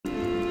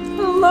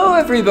Hello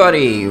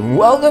everybody!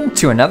 Welcome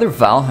to another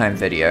Valheim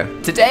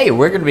video. Today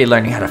we're going to be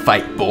learning how to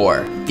fight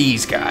Boar.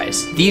 These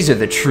guys. These are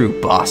the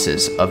true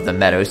bosses of the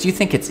meadows. You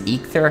think it's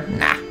Ether?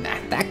 Nah,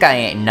 that guy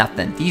ain't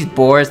nothing. These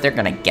boars, they're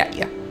going to get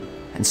you.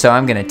 And so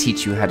I'm going to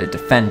teach you how to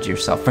defend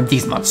yourself from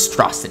these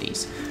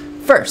monstrosities.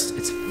 First,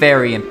 it's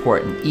very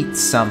important, eat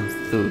some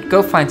food.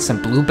 Go find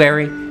some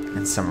blueberry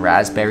and some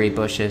raspberry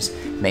bushes,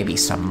 maybe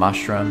some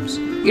mushrooms.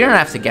 You don't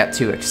have to get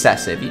too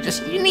excessive,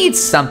 you need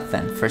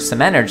something for some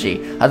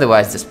energy,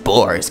 otherwise this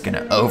boar is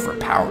gonna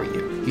overpower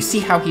you. You see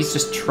how he's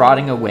just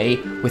trotting away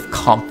with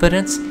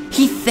confidence?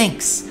 He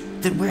thinks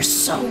that we're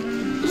so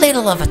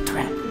little of a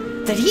threat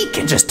that he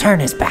can just turn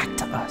his back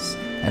to us.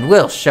 And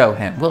we'll show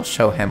him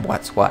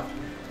what's what.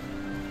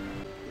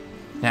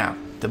 Now,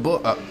 the boar,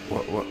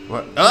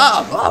 what?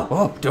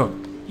 Oh,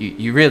 don't.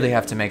 You really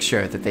have to make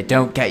sure that they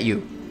don't get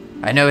you.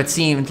 I know it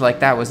seemed like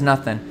that was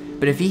nothing,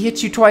 but if he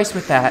hits you twice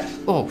with that,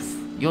 oof,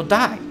 you'll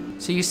die.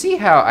 So you see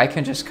how I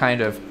can just kind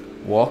of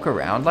walk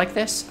around like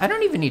this? I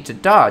don't even need to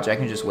dodge, I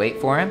can just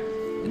wait for him,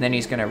 and then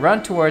he's gonna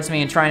run towards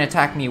me and try and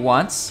attack me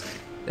once.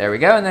 There we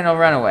go, and then he'll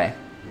run away.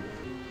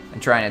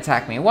 And try and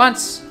attack me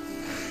once,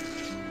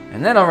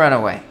 and then he'll run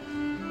away.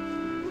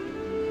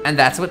 And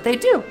that's what they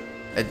do.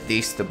 At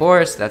least the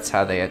boars, that's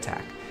how they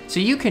attack. So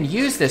you can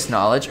use this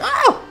knowledge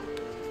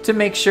to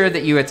make sure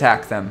that you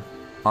attack them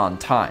on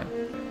time.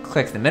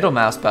 Click the middle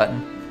mouse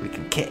button, we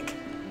can kick.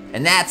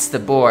 And that's the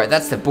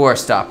boar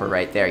stopper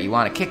right there. You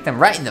want to kick them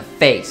right in the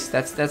face.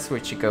 That's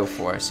what you go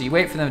for. So you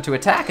wait for them to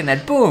attack and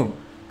then boom,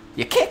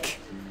 you kick.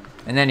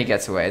 And then he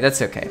gets away,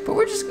 that's okay. But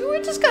we're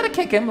just gonna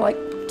kick him like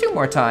 2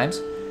 more times.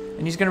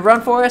 And he's gonna run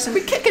for us and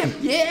we kick him,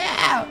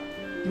 yeah!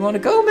 You wanna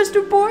go,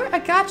 Mr. Boar? I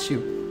got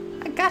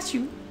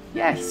you.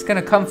 Yeah, he's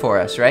gonna come for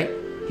us, right?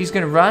 He's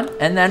gonna run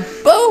and then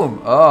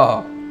boom,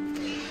 oh.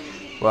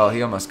 Well,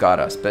 he almost got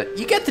us, but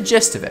you get the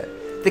gist of it.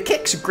 The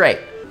kicks are great,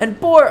 and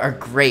boar are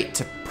great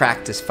to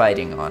practice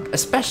fighting on,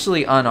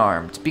 especially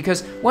unarmed,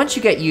 because once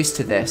you get used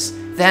to this,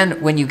 then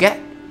when you get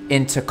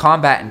into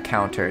combat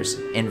encounters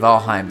in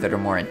Valheim that are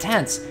more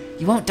intense,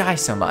 you won't die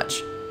so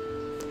much.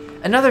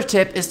 Another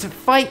tip is to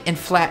fight in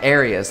flat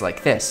areas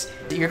like this.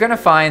 You're gonna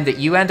find that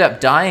you end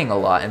up dying a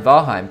lot in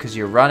Valheim because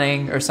you're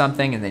running or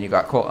something and then you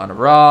got caught on a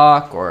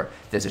rock, or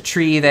there's a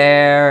tree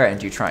there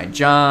and you try and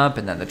jump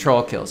and then the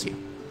troll kills you,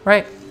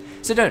 right?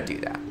 So don't do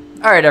that.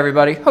 Alright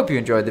everybody, hope you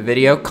enjoyed the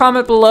video.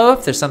 Comment below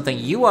if there's something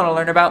you want to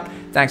learn about.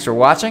 Thanks for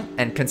watching,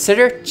 and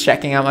consider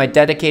checking out my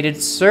dedicated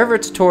server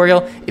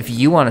tutorial if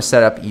you want to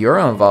set up your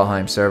own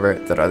Valheim server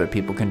that other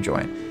people can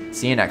join.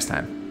 See you next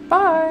time.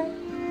 Bye!